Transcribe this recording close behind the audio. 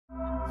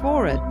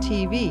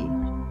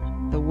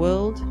FORA.tv. The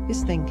world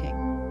is thinking.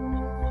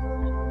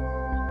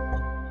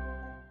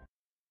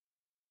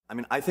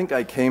 I think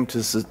I came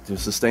to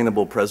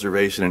sustainable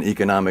preservation and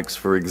economics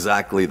for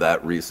exactly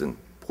that reason.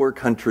 Poor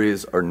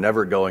countries are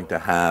never going to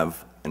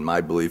have, in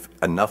my belief,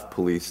 enough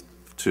police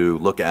to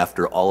look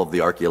after all of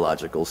the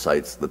archaeological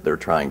sites that they're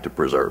trying to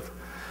preserve.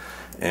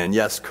 And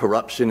yes,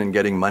 corruption and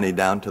getting money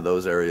down to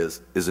those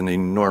areas is an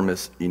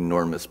enormous,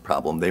 enormous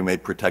problem. They may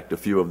protect a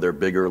few of their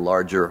bigger,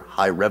 larger,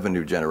 high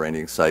revenue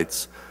generating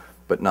sites,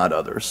 but not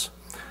others.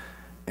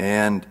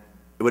 And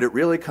what it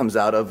really comes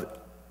out of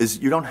is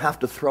you don't have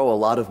to throw a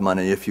lot of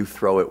money if you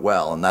throw it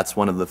well, and that's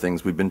one of the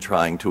things we've been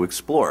trying to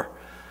explore.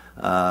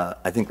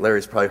 I think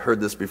Larry's probably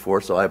heard this before,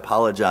 so I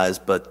apologize,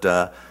 but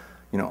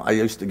I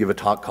used to give a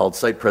talk called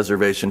Site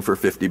Preservation for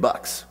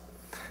 $50.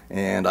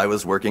 And I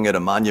was working at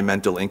a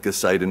monumental Inca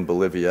site in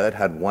Bolivia. It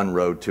had one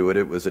road to it.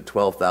 It was at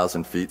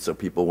 12,000 feet, so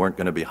people weren't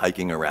going to be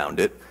hiking around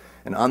it.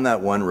 And on that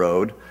one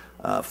road,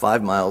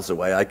 5 miles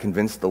away, I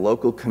convinced the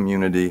local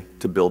community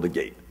to build a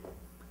gate.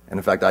 And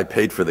in fact, I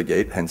paid for the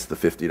gate, hence the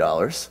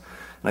 $50.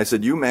 And I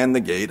said, you man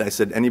the gate. I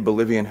said, any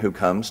Bolivian who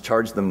comes,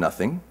 charge them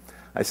nothing.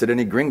 I said,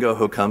 any gringo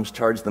who comes,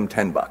 charge them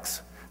 $10.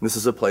 And this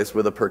is a place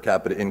where the per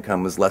capita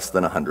income was less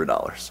than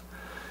 $100.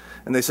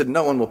 And they said,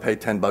 no one will pay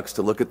 $10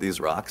 to look at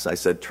these rocks. I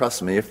said,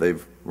 trust me, if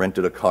they've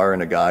rented a car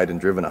and a guide and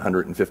driven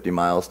 150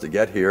 miles to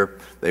get here,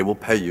 they will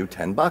pay you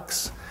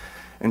 $10.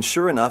 And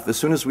sure enough, as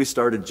soon as we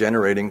started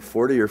generating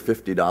 $40 or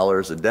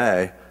 $50 a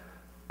day,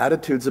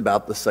 attitudes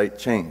about the site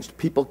changed.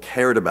 People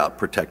cared about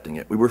protecting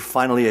it. We were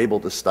finally able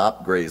to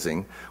stop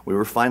grazing. We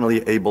were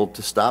finally able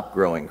to stop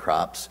growing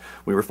crops.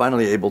 We were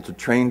finally able to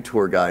train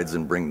tour guides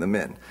and bring them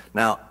in.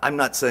 Now, I'm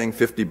not saying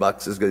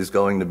 $50 is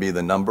going to be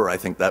the number. I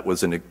think that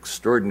was an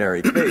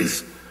extraordinary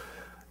case.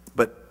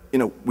 But,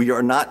 we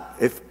are not,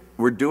 if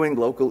we're doing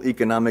local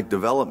economic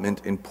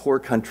development in poor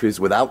countries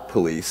without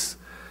police,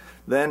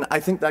 then I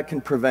think that can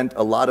prevent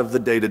a lot of the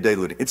day-to-day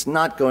looting. It's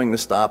not going to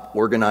stop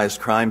organized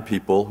crime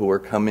people who are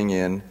coming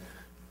in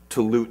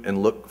to loot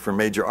and look for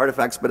major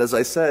artifacts. But as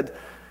I said,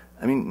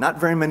 not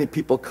very many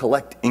people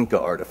collect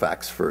Inca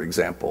artifacts, for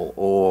example,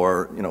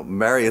 or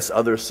various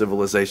other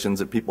civilizations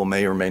that people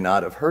may or may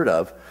not have heard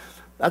of.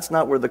 That's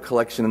not where the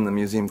collection and the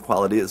museum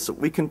quality is. So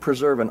we can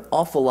preserve an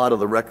awful lot of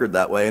the record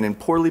that way. And in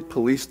poorly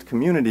policed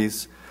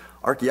communities,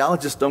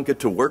 archaeologists don't get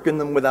to work in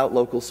them without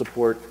local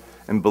support.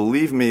 And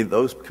believe me,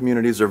 those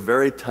communities are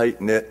very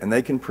tight-knit, and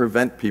they can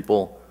prevent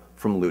people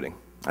from looting.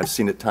 I've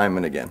seen it time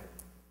and again.